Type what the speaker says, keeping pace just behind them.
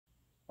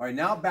All right,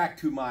 now back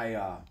to my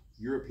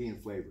European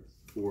flavor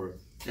for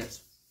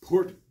Yes.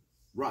 Port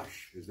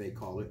Rush, as they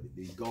call it,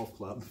 the golf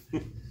club.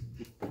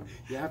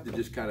 You have to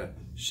just kind of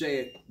say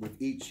it with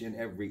each and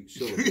every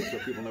syllable so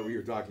people know what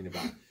you're talking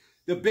about.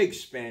 The big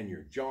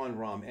Spaniard, Jon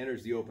Rahm,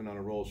 enters the Open on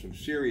a roll, some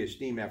serious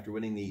steam after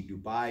winning the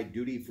Dubai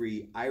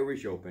duty-free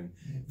Irish Open.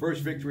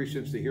 First victory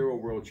since the Hero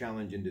World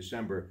Challenge in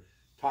December.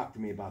 Talk to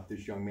me about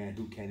this young man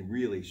who can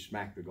really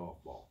smack the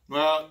golf ball.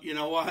 Well, you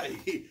know what?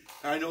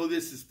 I know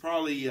this is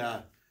probably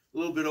a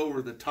little bit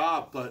over the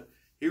top, but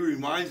he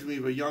reminds me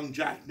of a young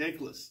Jack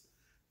Nicklaus.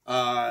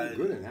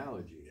 Good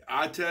analogy.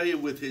 I tell you,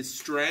 with his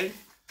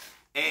strength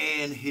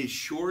and his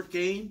short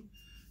game,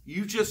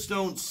 you just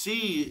don't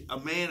see a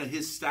man of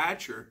his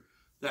stature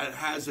that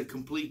has a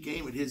complete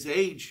game at his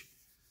age,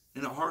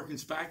 and it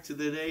harkens back to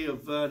the day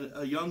of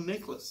a young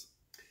Nicklaus.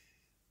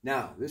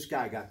 Now, this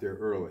guy got there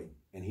early,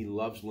 and he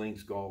loves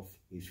links golf.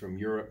 He's from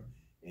Europe,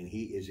 and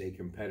he is a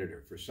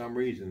competitor. For some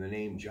reason, the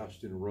name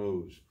Justin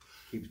Rose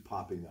keeps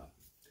popping up.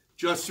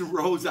 Justin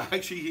Rose,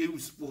 actually, he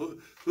was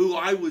who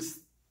I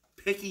was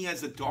picking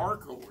as a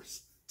dark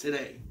horse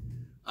today.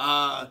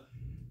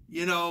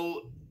 You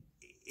know,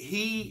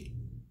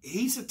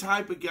 he's the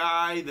type of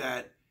guy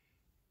that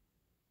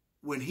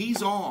when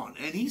he's on,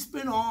 and he's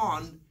been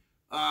on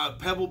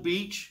Pebble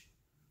Beach,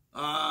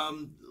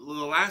 the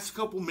last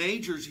couple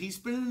majors, he's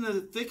been in the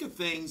thick of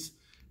things,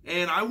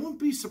 and I wouldn't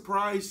be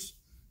surprised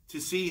to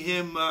see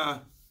him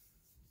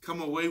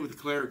come away with a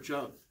claret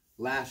jug.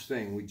 Last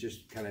thing, we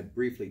just kind of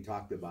briefly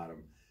talked about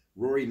him.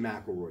 Rory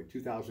McIlroy,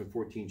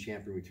 2014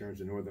 champion, returns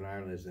to Northern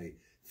Ireland as a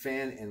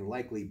fan and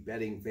likely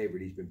betting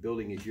favorite. He's been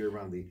building his year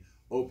around the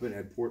Open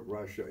at Port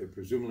Rush. It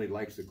presumably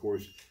likes the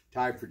course.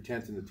 Tied for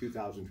 10th in the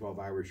 2012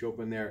 Irish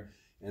Open there.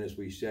 And as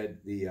we said,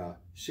 the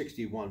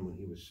 61 when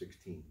he was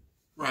 16.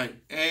 Right.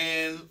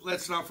 And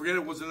let's not forget,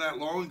 it wasn't that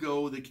long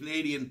ago, the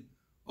Canadian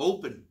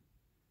Open,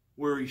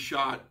 where he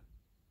shot,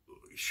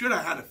 should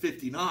have had a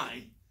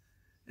 59.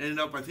 Ended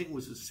up, I think it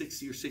was a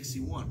 60 or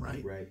 61,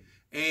 right? Right.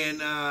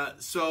 And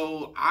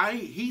so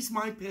he's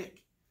my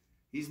pick.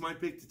 He's my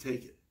pick to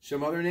take it.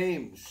 Some other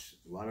names,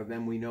 a lot of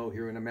them we know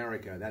here in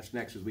America. That's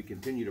next as we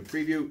continue to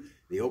preview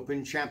the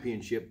Open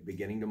Championship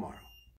beginning tomorrow.